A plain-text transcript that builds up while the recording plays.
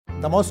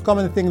The most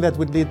common thing that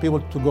would lead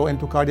people to go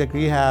into cardiac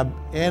rehab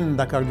in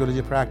the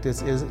cardiology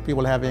practice is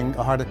people having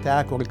a heart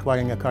attack or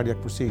requiring a cardiac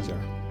procedure.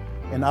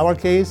 In our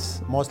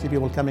case, mostly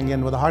people coming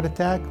in with a heart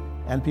attack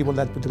and people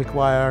that would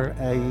require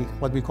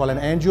what we call an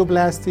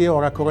angioplasty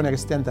or a coronary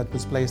stent that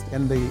was placed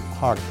in the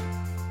heart.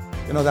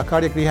 The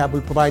cardiac rehab will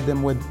provide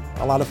them with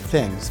a lot of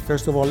things.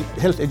 First of all,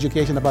 health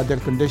education about their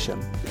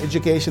condition,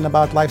 education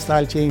about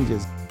lifestyle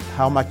changes,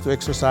 how much to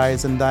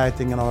exercise and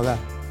dieting and all that.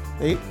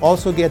 They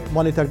also get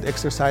monitored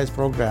exercise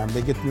program,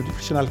 they get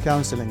nutritional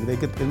counseling, they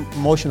get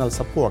emotional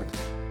support.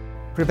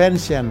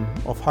 Prevention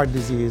of heart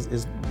disease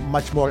is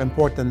much more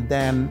important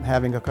than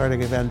having a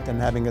cardiac event and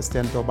having a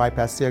stent or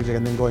bypass surgery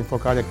and then going for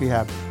cardiac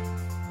rehab.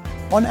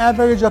 On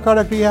average, a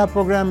cardiac rehab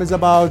program is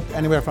about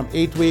anywhere from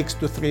 8 weeks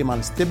to 3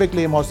 months.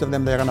 Typically, most of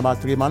them, they run about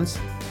 3 months.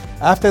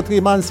 After 3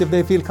 months, if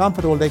they feel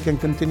comfortable, they can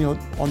continue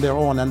on their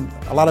own, and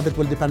a lot of it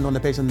will depend on the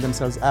patient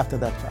themselves after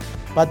that time.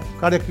 But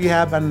cardiac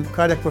rehab and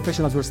cardiac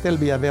professionals will still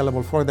be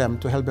available for them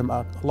to help them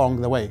out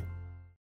along the way.